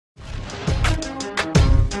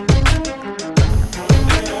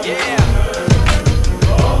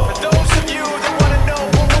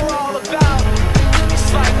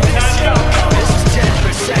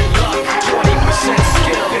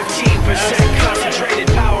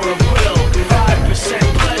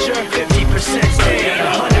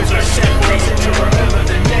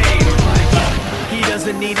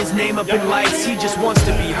up in lights, he just wants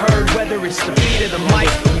to be heard. Whether it's the beat of the mic,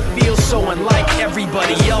 he feels so unlike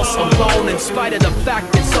everybody else, alone. In spite of the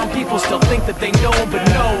fact that some people still think that they know him, but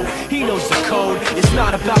no, he knows the code. It's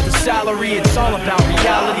not about the salary, it's all about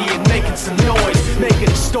reality and making some noise, making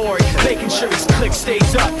a story, making sure his click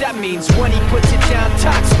stays up. That means when he puts it down,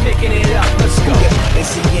 Toc's picking it up. Let's go. And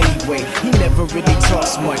see, anyway, he never really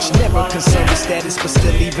talks much, never concerned with status, but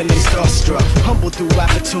still even in starstruck. Humble through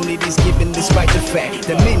opportunities, given despite the fact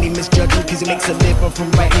that many misjudge him cause he makes a living from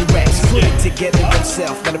writing raps. Put it together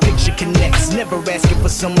himself, got a picture connects, never asking for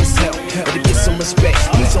someone's help or to get some respect.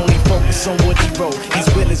 He's only focused on what he wrote, his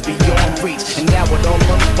will is beyond reach, and now it all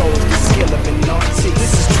unfolds, the skill of an artist.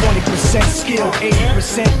 This is 20% skill,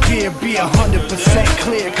 80% fear, be 100%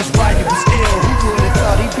 clear, cause Ryder was ill. Who would've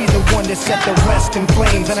thought he'd be the one that set the West in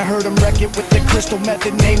flames? And I heard him wreck it with the crystal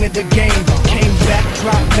method, name of the game. Came back,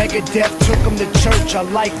 dropped Megadeth, took him to church. I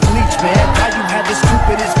like Bleach, man. Why you had the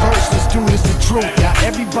stupidest verse? This dude is the truth. Now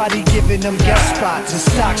everybody giving them guest spots and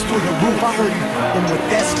stocks through the roof. I heard you them with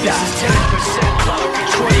that stock. 10% luck,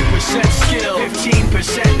 20% skill,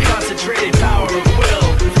 15% concentrated power of will,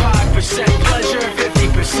 5% pleasure,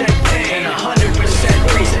 50% pain,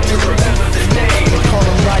 100% reason to remember the name. They call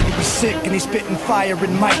him Ryder, he's sick and he's spitting fire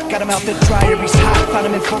and Mike got him out the dryer, he's hot. Found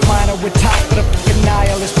him in Fort Minor with top for the fucking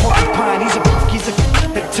nihilist porcupine. He's a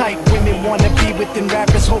the type women wanna be within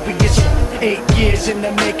rappers. Hope he gets 8 years in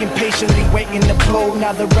the making, patiently waiting to blow.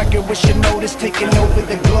 Now the record with your notice taking over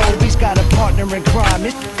the globe. He's got a partner in crime,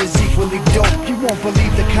 his is equally dope. You won't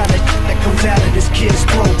believe the kind of that comes out of this kid's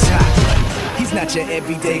throat. He's not your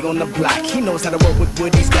everyday on the block. He knows how to work with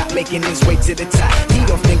what he's got, making his way to the top. He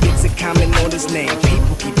don't think it's a comment on his name.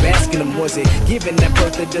 People keep asking him, was it given that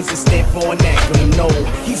birth that doesn't stand for an acronym? No,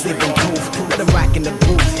 he's living proof. Let him rock in the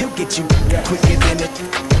booth. He'll get you quicker than it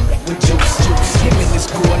with juice. Him and his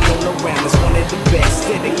crew are known around as one of the best,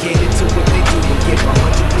 dedicated to what they do and give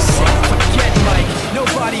 100%. Forget Mike,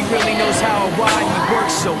 nobody really knows how or why he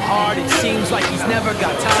works so hard. It seems like he's never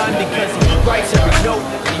got time because he writes every note,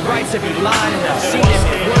 he writes every line, and I've seen him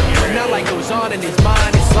at work. But not like goes on in his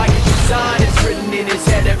mind. It's like a design is written in his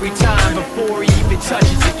head every time before he even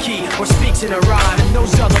touches a key or speaks in a rhyme. And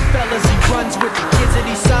those other fellas he runs with, the kids that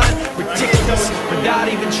he signed, ridiculous, without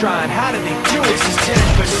even trying. How do they do it? This is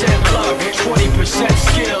 10% luck, 20%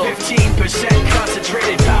 skill, 15%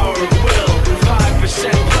 concentrated power of will,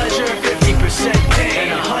 5% pleasure, 50% pain,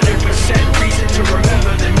 and 100% reason to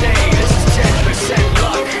remember the name. This is 10%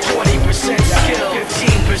 luck, 20% skill,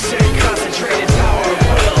 15% concentrated power of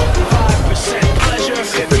will, 5% pleasure,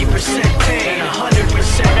 50% pain, and 100%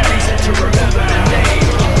 reason to remember the name.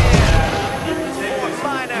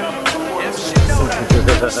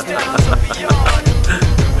 Styles of beyond.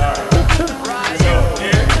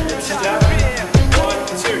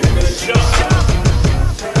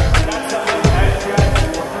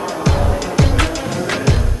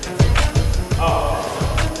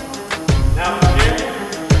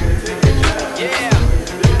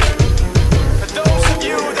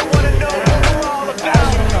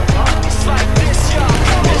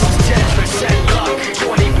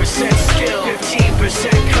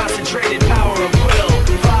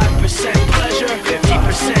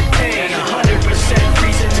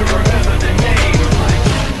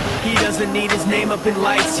 Need his name up in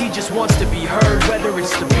lights, he just wants to be heard. Whether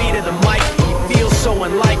it's the beat of the mic, he feels so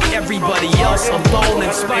unlike everybody else, alone.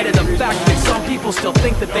 In spite of the fact that some people still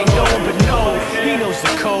think that they know him, but no, he knows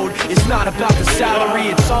the code. It's not about the salary,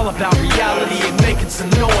 it's all about reality and making some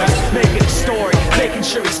noise, making a story, making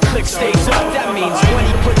sure his click stays up. That means when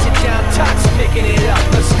he puts it down, Toc's picking it up.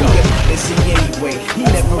 Let's go. And see, anyway, he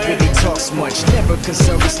never really talks much, never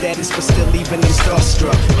concerned with status, but still even in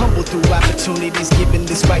starstruck. Humble through opportunities, given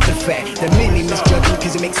despite the fact that many misjudge him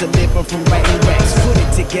cause he makes a living from writing raps. Put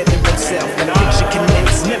it together himself, and a picture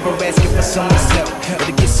connects, never asking for someone's help or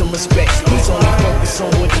to get some respect. He's only focused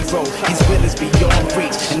on what he wrote, his will is beyond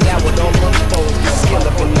reach, and now it all unfolds, the skill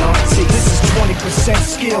of an artist. This is 20%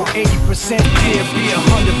 skill, 80% fear, be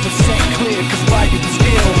 100% clear, cause Ryder was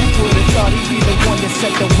ill. Who would've thought he'd be the one that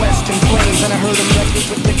set the West in flames? And I heard him wreck it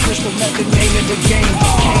with the crystal method, name of the game.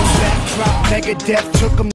 Came back, dropped Megadeth, took him